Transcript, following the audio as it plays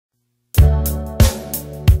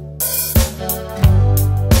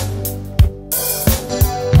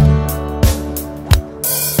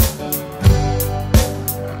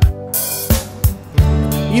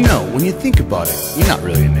think about it, you're not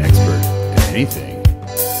really an expert at anything.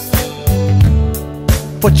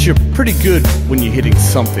 But you're pretty good when you're hitting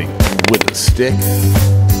something with a stick.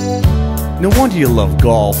 No wonder you love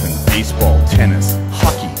golf and baseball, tennis,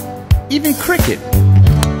 hockey, even cricket.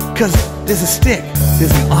 'Cause there's a stick,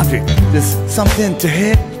 there's an object, there's something to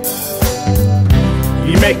hit.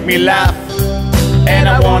 You make me laugh, and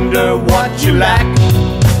I wonder what you lack,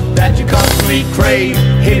 that you constantly crave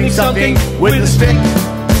hitting something with a stick.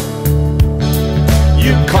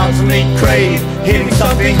 You constantly crave hitting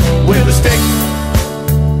something with a stick.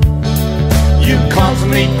 You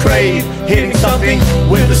constantly crave hitting something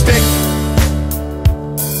with a stick.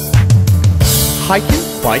 Hiking,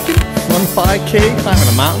 biking, run 5K, climbing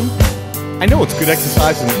a mountain. I know it's good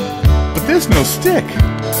exercise, but there's no stick.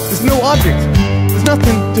 There's no object. There's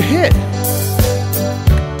nothing to hit.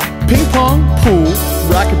 Ping pong, pool,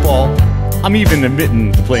 racquetball. I'm even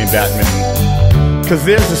admitting to playing badminton. 'Cause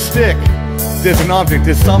there's a stick. There's an object.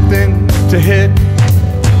 There's something to hit.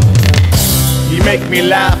 You make me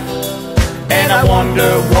laugh, and I wonder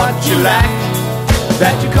what you lack,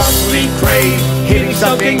 that you constantly crave hitting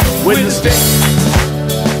something with a stick.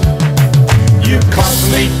 You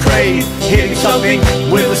constantly crave hitting something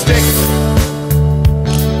with a stick.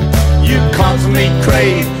 You constantly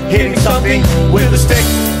crave hitting something with a stick.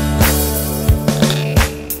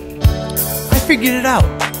 I figured it out.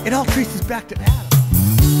 It all traces back to Adam.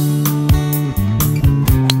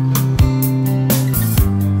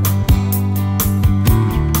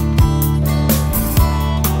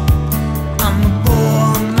 I'm a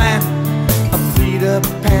poor man, I beat up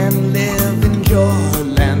and live in your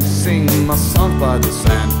land, sing my song by the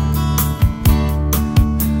sand.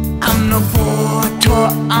 I'm no poor,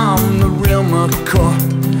 I'm the real McCoy,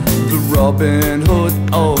 the Robin Hood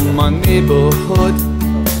of my neighborhood.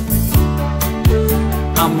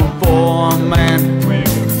 I'm a poor man,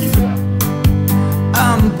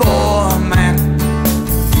 I'm a poor man.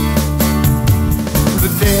 The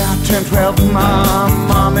day I turned 12, my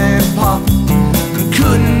mom and pop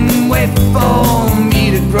couldn't wait for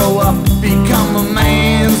me to grow up, become a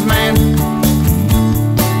man's man.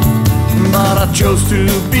 But I chose to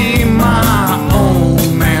be my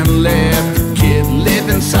own man, let the kid live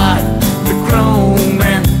inside the grown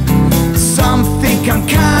man. Some think I'm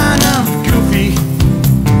kind of goofy,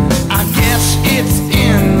 I guess it's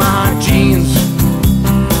in my genes.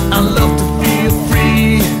 I love to feel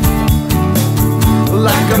free,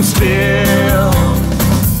 like I'm still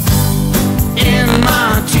in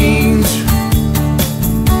my teens.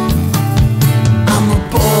 I'm a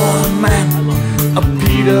poor man, a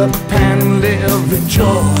Peter Pan, live in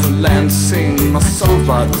your land, sing my song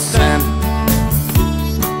by the sand.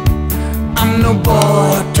 I'm no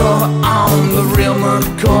boy, I'm the real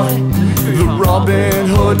McCoy, the Robin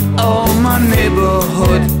Hood of my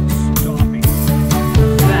neighborhood.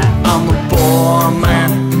 I'm a poor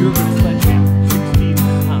man,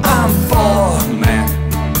 I'm a poor man.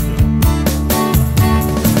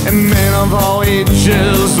 And men of all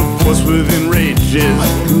ages, a voice within rages.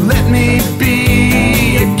 Let me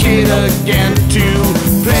be a kid again, to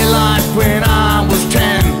play like when I was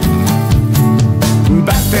 10.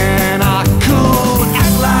 Back then I could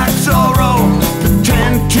act like Zorro,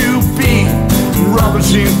 pretend to be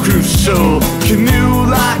Robinson Crusoe, canoe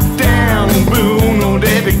like Dan Boone or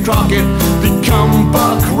David Crockett, become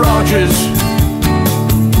Buck Rogers,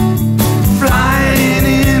 flying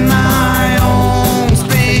in my own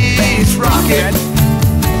space rocket.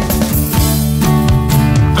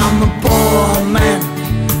 I'm a poor man,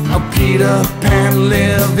 a Peter Pan,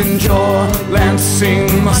 live in your land,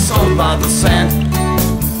 sing my song by the sand.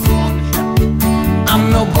 I'm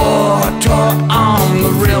no boy, I'm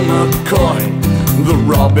the real McCoy, the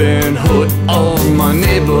Robin Hood of my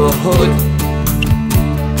neighborhood.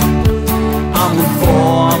 I'm a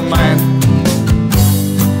poor man,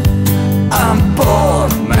 I'm a poor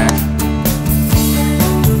man,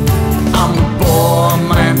 I'm a poor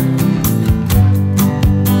man,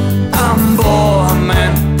 I'm a poor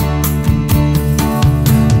man,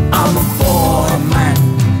 I'm a poor man,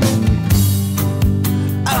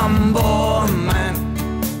 I'm a poor man.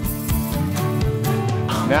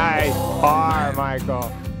 Nice par, Michael.